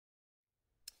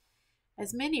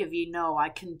As many of you know, I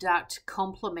conduct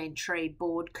complimentary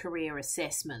board career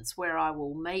assessments where I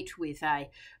will meet with a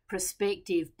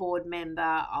prospective board member.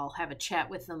 I'll have a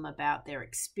chat with them about their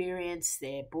experience,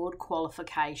 their board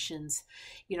qualifications,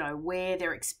 where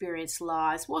their experience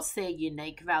lies, what's their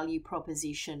unique value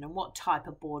proposition, and what type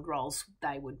of board roles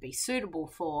they would be suitable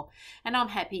for. And I'm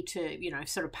happy to,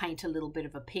 sort of paint a little bit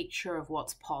of a picture of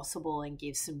what's possible and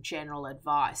give some general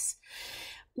advice.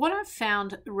 What I've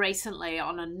found recently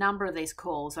on a number of these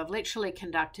calls, I've literally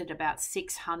conducted about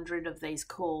 600 of these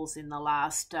calls in the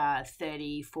last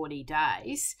 30, 40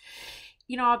 days.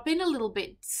 I've been a little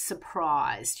bit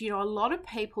surprised. A lot of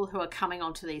people who are coming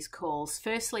onto these calls,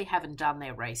 firstly, haven't done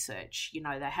their research.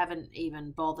 They haven't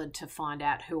even bothered to find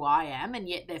out who I am, and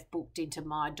yet they've booked into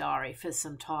my diary for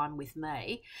some time with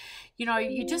me.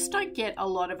 You just don't get a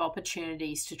lot of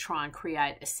opportunities to try and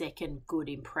create a second good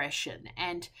impression.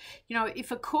 And,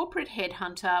 if a corporate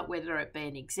headhunter, whether it be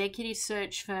an executive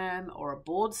search firm or a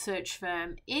board search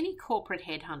firm, any corporate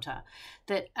headhunter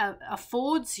that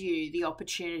affords you the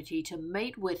opportunity to meet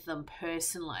with them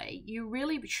personally, you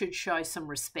really should show some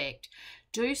respect.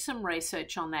 Do some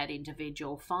research on that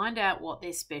individual, find out what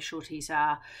their specialties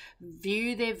are,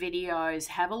 view their videos,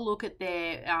 have a look at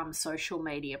their social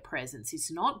media presence.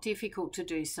 It's not difficult to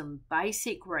do some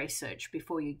basic research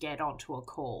before you get onto a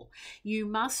call. You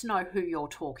must know who you're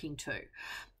talking to.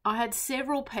 I had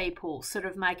several people sort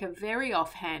of make a very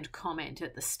offhand comment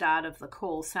at the start of the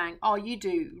call saying, "Oh, you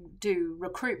do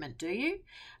recruitment, do you?"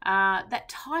 That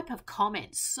type of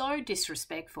comment, so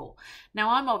disrespectful. Now,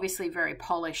 I'm obviously very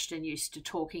polished and used to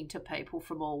talking to people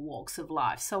from all walks of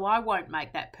life, so I won't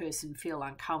make that person feel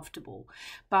uncomfortable.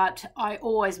 But I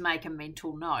always make a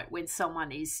mental note when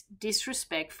someone is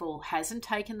disrespectful, hasn't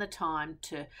taken the time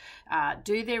to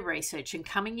do their research, and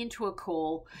coming into a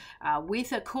call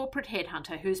with a corporate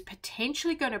headhunter who's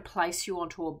potentially going to place you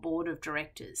onto a board of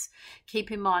directors.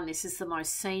 Keep in mind, this is the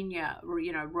most senior,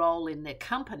 role in their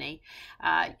company.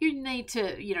 You need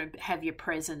to, have your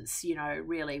presence,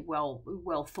 really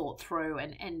well thought through,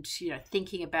 and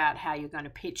thinking about how you're going to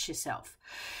pitch yourself.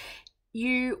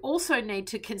 You also need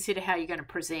to consider how you're going to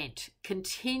present.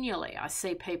 Continually, I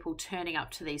see people turning up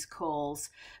to these calls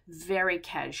very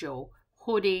casual,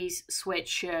 hoodies,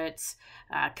 sweatshirts,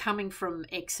 coming from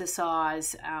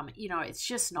exercise. It's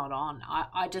just not on.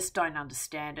 I just don't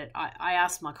understand it. I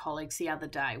asked my colleagues the other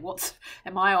day,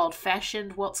 am I old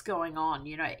fashioned? What's going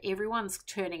on? Everyone's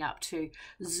turning up to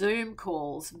Zoom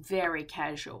calls very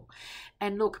casual.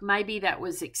 And look, maybe that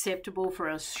was acceptable for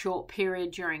a short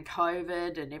period during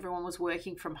COVID and everyone was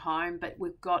working from home, but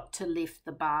we've got to lift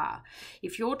the bar.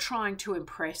 If you're trying to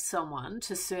impress someone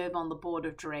to serve on the board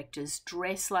of directors,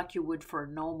 dress like you would for a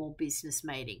normal business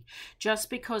meeting. Just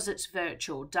because it's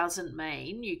virtual doesn't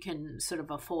mean you can sort of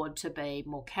afford to be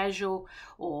more casual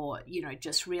or,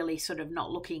 just really sort of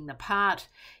not looking the part.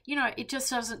 It just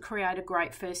doesn't create a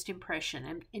great first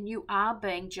impression, and you are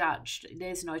being judged.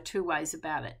 There's no two ways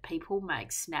about it. People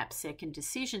make snap-second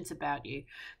decisions about you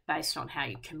based on how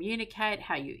you communicate,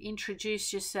 how you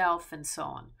introduce yourself, and so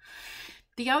on.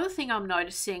 The other thing I'm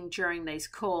noticing during these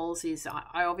calls is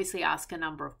I obviously ask a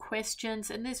number of questions,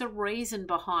 and there's a reason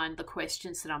behind the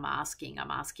questions that I'm asking.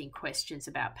 I'm asking questions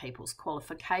about people's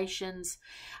qualifications,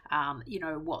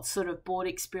 what sort of board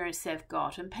experience they've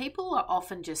got. And people are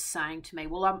often just saying to me,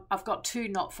 well, I've got 2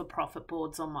 not-for-profit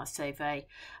boards on my CV.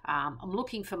 I'm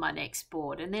looking for my next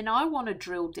board. And then I want to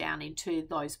drill down into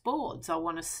those boards. I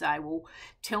want to say, well,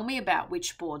 tell me about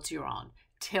which boards you're on.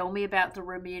 Tell me about the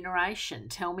remuneration.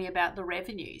 Tell me about the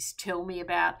revenues. Tell me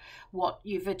about what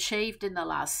you've achieved in the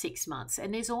last 6 months.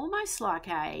 And there's almost like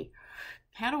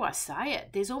how do I say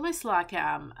it? There's almost like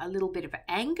a little bit of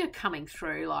anger coming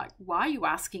through, like, why are you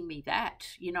asking me that?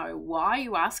 Why are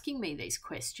you asking me these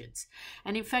questions?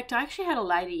 And in fact, I actually had a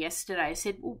lady yesterday who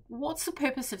said, well, what's the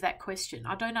purpose of that question?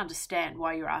 I don't understand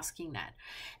why you're asking that.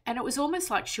 And it was almost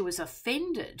like she was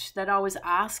offended that I was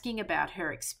asking about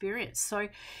her experience. So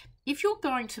if you're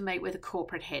going to meet with a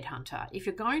corporate headhunter, if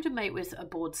you're going to meet with a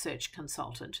board search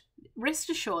consultant, rest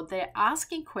assured they're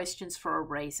asking questions for a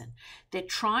reason. They're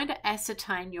trying to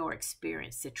ascertain your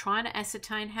experience. They're trying to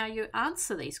ascertain how you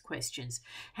answer these questions,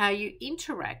 how you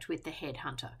interact with the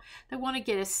headhunter. They want to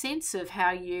get a sense of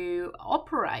how you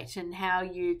operate and how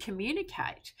you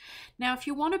communicate. Now, if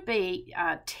you want to be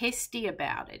testy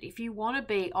about it, if you want to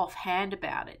be offhand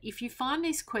about it, if you find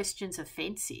these questions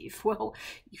offensive, well,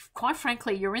 quite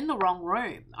frankly, you're in the wrong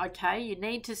room, okay? You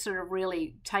need to sort of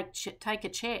really take a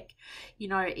check.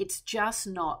 It's just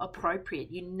not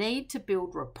appropriate. You need to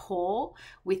build rapport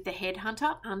with the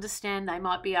headhunter. Understand they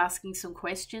might be asking some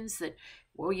questions that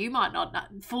Well, you might not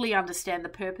fully understand the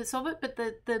purpose of it,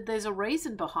 but there's a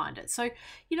reason behind it. So,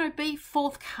 be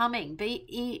forthcoming,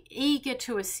 be eager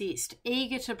to assist,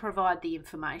 eager to provide the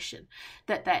information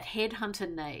that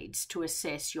headhunter needs to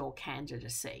assess your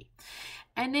candidacy.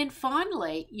 And then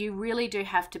finally, you really do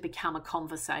have to become a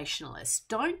conversationalist.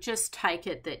 Don't just take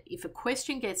it that if a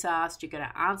question gets asked, you're going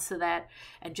to answer that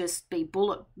and just be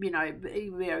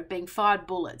being fired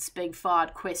bullets, being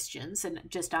fired questions and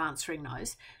just answering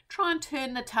those. Try and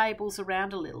turn the tables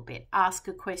around a little bit. Ask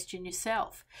a question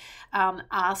yourself.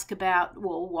 Ask about,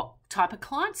 well, what type of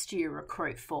clients do you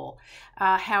recruit for?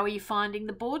 How are you finding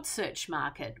the board search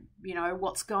market?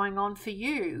 What's going on for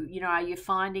you? Are you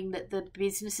finding that the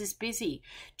business is busy?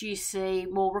 Do you see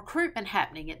more recruitment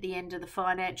happening at the end of the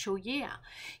financial year?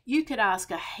 You could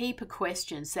ask a heap of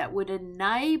questions that would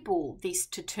enable this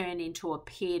to turn into a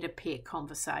peer-to-peer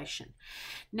conversation.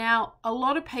 Now, a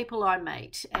lot of people I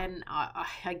meet, and I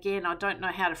don't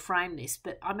know how to frame this,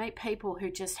 but I meet people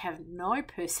who just have no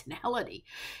personality.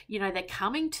 They're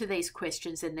coming to these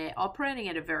questions and they're operating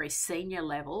at a very senior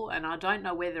level, and I don't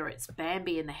know whether it's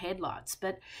Bambi in the headlights,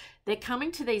 but they're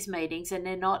coming to these meetings and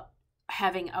they're not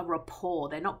having a rapport.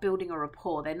 They're not building a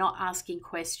rapport. They're not asking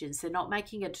questions. They're not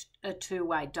making a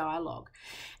two-way dialogue.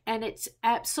 And it's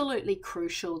absolutely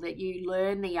crucial that you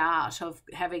learn the art of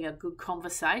having a good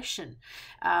conversation.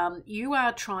 You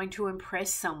are trying to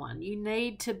impress someone. You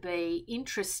need to be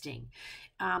interesting.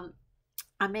 I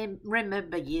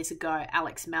remember years ago,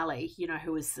 Alex Malley,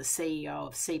 who was the CEO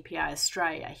of CPA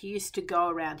Australia, he used to go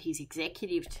around his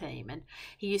executive team and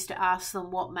he used to ask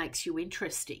them, what makes you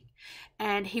interesting?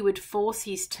 And he would force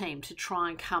his team to try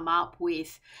and come up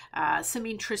with some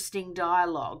interesting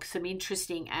dialogue, some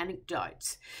interesting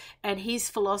anecdotes. And his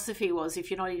philosophy was,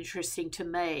 if you're not interesting to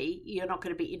me, you're not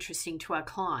going to be interesting to our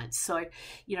clients. So,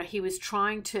 he was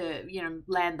trying to,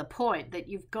 land the point that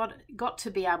you've got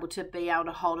to be able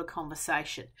to hold a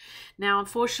conversation. Now,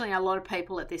 unfortunately, a lot of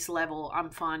people at this level, I'm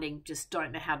finding, just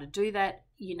don't know how to do that.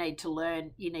 You need to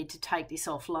learn, you need to take this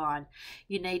offline,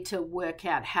 you need to work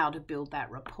out how to build that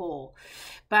rapport.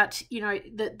 But,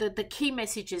 the key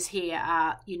messages here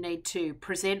are you need to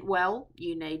present well,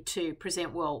 you need to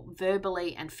present well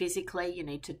verbally and physically, you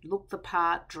need to look the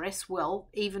part, dress well,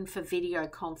 even for video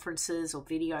conferences or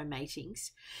video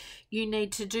meetings. You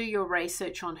need to do your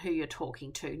research on who you're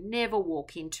talking to. Never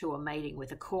walk into a meeting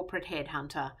with a corporate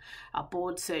headhunter, a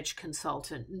board search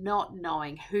consultant, not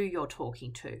knowing who you're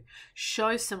talking to.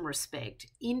 Show some respect.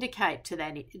 Indicate to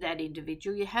that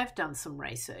individual you have done some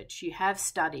research. You have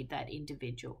studied that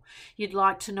individual. You'd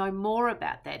like to know more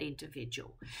about that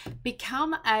individual.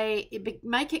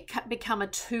 Make it become a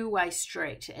two-way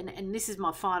street. And this is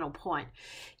my final point.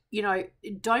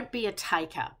 Don't be a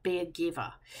taker, be a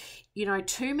giver.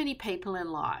 Too many people in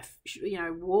life,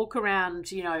 walk around,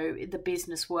 the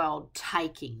business world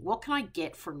taking. What can I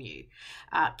get from you?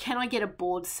 Can I get a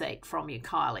board seat from you,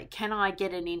 Kylie? Can I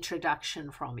get an introduction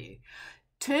from you?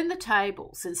 Turn the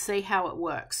tables and see how it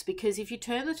works. Because if you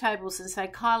turn the tables and say,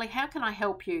 Kylie, how can I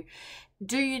help you?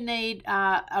 Do you need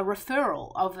a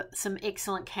referral of some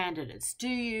excellent candidates?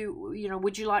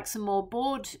 Would you like some more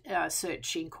board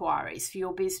search inquiries for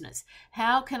your business?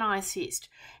 How can I assist?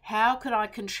 How could I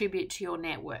contribute to your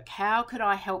network? How could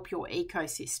I help your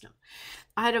ecosystem?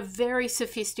 I had a very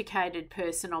sophisticated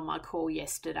person on my call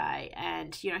yesterday,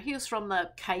 and he was from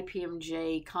the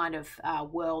KPMG kind of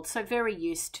world, so very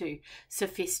used to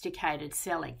sophisticated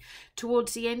selling.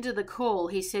 Towards the end of the call,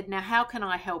 he said, now how can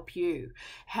I help you?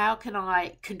 How can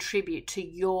I contribute to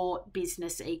your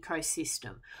business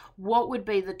ecosystem? What would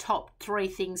be the top 3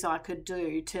 things I could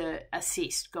do to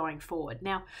assist going forward?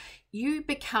 Now, you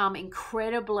become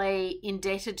incredibly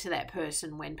indebted to that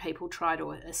person when people try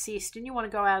to assist, and you want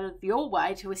to go out of your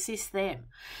way to assist them.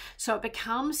 So it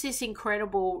becomes this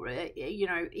incredible,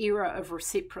 era of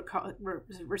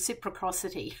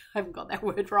reciprocity. I haven't got that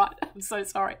word right. I'm so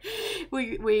sorry.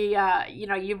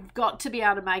 You've got to be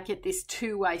able to make it this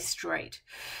two-way street.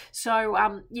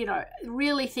 So,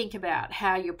 really think about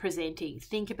how you're presenting.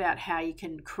 Think about how you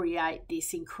can create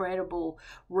this incredible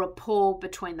rapport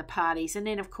between the parties, and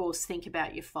then, of course, think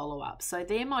about your follow-up. So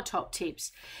they're my top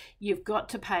tips. You've got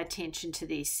to pay attention to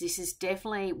this. This is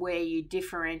definitely where you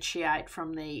differentiate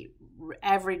from the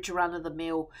average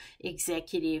run-of-the-mill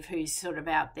executive who's sort of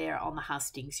out there on the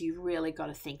hustings. You've really got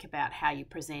to think about how you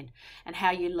present and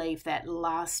how you leave that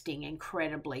lasting,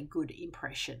 incredibly good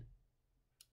impression.